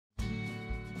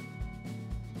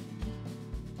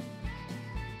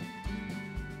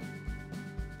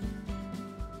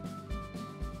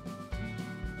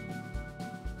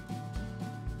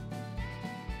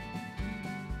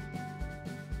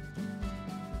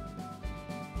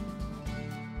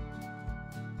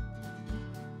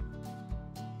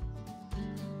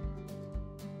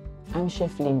I'm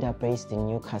Chef Linda, based in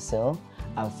Newcastle.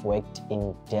 I've worked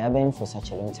in Durban for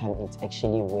such a long time. It's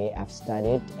actually where I've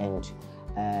studied and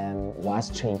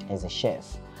was trained as a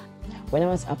chef. When I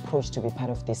was approached to be part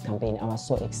of this campaign, I was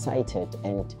so excited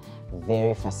and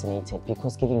very fascinated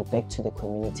because giving back to the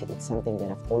community, it's something that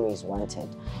I've always wanted.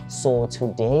 So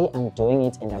today I'm doing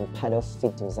it and I'm part of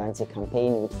Feed Mzansi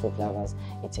campaign with food lovers.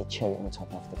 It's a cherry on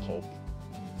top of the cake.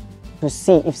 To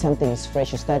see if something is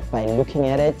fresh, you start by looking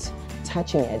at it,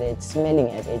 touching at it, smelling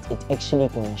at it. It's actually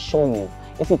going to show you.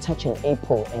 If you touch an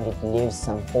apple and it leaves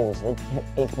some holes, that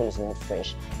apple is not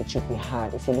fresh. It should be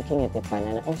hard. If you're looking at the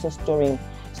banana, also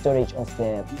storage of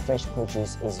the fresh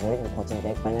produce is very important.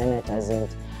 Like banana doesn't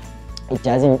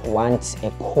want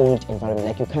a cold environment.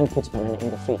 Like you can't put banana in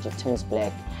the fridge, it turns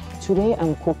black. Today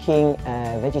I'm cooking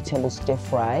vegetable stir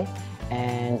fry.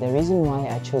 And the reason why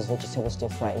I chose vegetable stir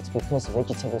fry is because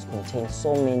vegetables contain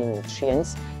so many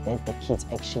nutrients that the kids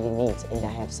actually need. And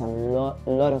I have some lot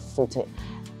of fruit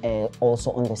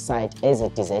also on the side as a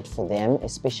dessert for them,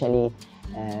 especially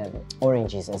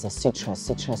oranges as a citrus.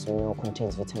 Citrus, we know,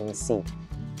 contains vitamin C.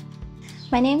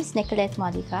 My name is Linda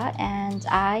Mnikathi, and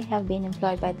I have been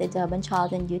employed by the Durban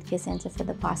Child and Youth Care Centre for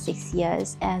the past 6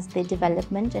 years as the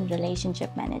Development and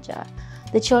Relationship Manager.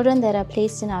 The children that are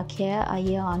placed in our care are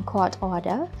here on court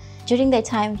order. During their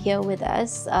time here with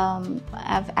us,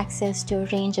 have access to a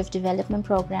range of development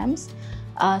programs,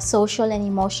 social and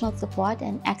emotional support,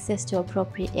 and access to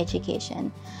appropriate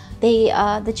education.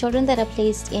 The children that are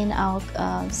placed in our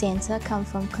centre come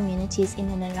from communities in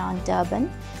and around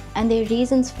Durban, and their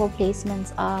reasons for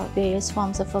placements are various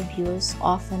forms of abuse,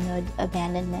 orphanhood,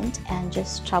 abandonment, and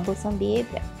just troublesome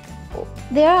behaviour.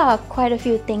 There are quite a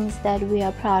few things that we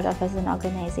are proud of as an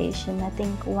organization. I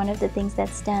think one of the things that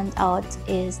stand out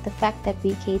is the fact that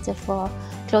we cater for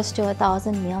close to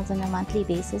 1,000 meals on a monthly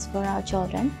basis for our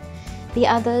children. The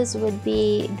others would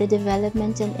be the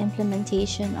development and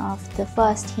implementation of the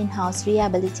first in-house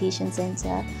rehabilitation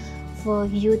center for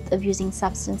youth abusing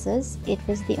substances. It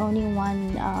was the only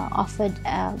one offered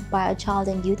by a child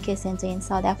and youth care center in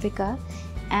South Africa,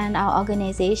 and our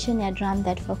organization had run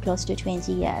that for close to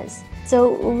 20 years.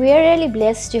 So we're really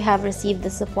blessed to have received the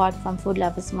support from Food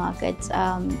Lovers Market.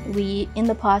 In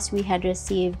the past, we had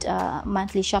received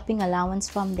monthly shopping allowance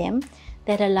from them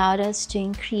that allowed us to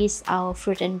increase our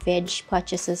fruit and veg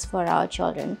purchases for our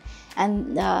children.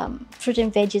 And fruit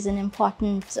and veg is an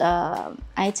important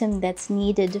item that's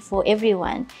needed for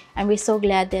everyone. And we're so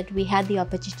glad that we had the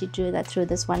opportunity to do that through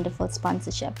this wonderful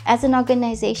sponsorship. As an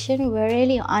organization, we're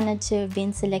really honored to have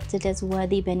been selected as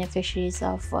worthy beneficiaries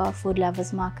of Food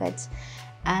Lovers Market.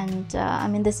 And I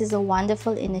mean, this is a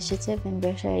wonderful initiative and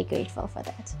we're very grateful for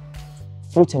that.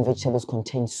 Fruit and vegetables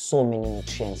contain so many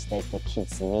nutrients that the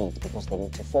kids need because they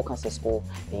need to focus at school,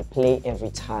 they play every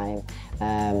time.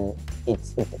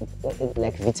 It's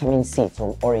like vitamin C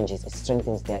from oranges, it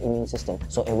strengthens their immune system.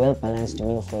 So a well-balanced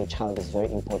meal for a child is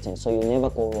very important. So you never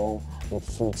go wrong with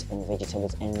fruits and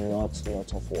vegetables and lots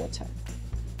of water.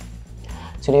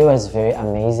 Today was very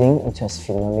amazing. It was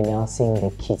phenomenal seeing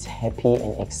the kids happy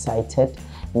and excited.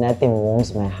 Nothing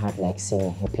warms my heart like seeing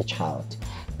a happy child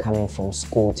coming from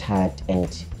school tired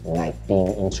and like being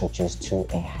introduced to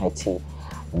a hearty,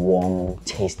 warm,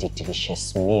 tasty,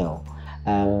 delicious meal.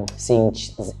 Seeing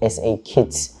SA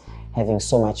kids having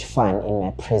so much fun in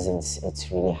my presence,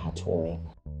 it's really heartwarming.